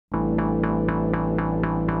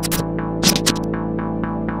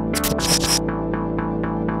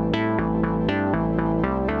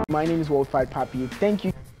My name is Wi-Fi Papi. Thank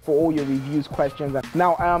you for all your reviews, questions.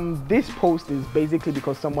 Now, this post is basically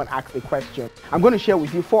because someone asked a question. I'm going to share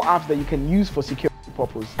with you 4 apps that you can use for security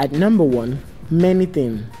purpose. At number 1,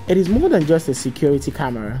 ManyThing. It is more than just a security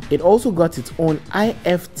camera. It also got its own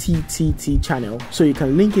IFTTT channel, so you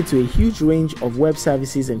can link it to a huge range of web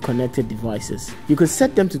services and connected devices. You can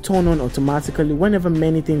set them to turn on automatically whenever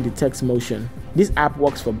ManyThing detects motion. This app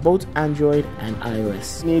works for both Android and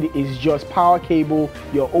iOS. Need is just power cable,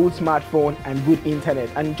 your old smartphone, and good internet,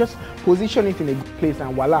 and just position it in a good place,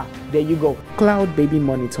 and voila, there you go. Cloud Baby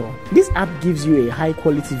Monitor. This app gives you a high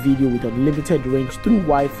quality video with unlimited range through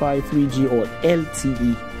Wi-Fi, 3G or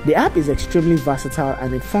LTE. The app is extremely versatile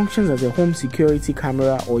and it functions as a home security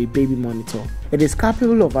camera or a baby monitor. It is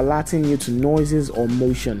capable of alerting you to noises or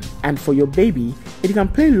motion, and for your baby, it can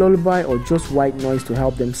play lullaby or just white noise to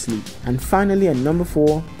help them sleep. And finally, at number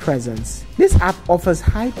 4, Presence. This app offers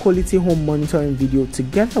high quality home monitoring video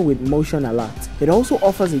together with motion alert. It also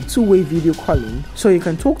offers a 2-way video calling so you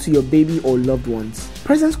can talk to your baby or loved ones.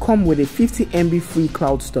 Presence comes with a 50 MB free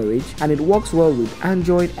cloud storage and it works well with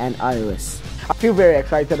Android and iOS. I feel very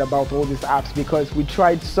excited about all these apps because we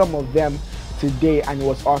tried some of them today and it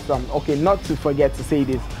was awesome. Okay, not to forget to say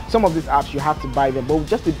this, some of these apps you have to buy them, but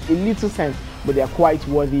just with a little sense, but they are quite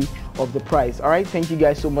worthy of the price. All right, thank you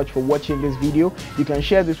guys so much for watching this video. You can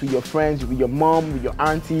share this with your friends, with your mom, with your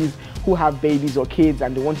aunties who have babies or kids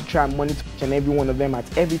and they want to try and monitor each and every one of them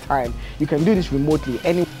at every time. You can do this remotely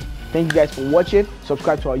anyway. Thank you guys for watching.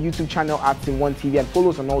 Subscribe to our YouTube channel at Team1 TV and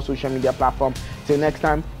follow us on all social media platforms. Till next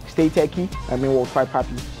time, stay techie. I'm Wi-Fi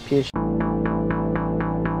Papi.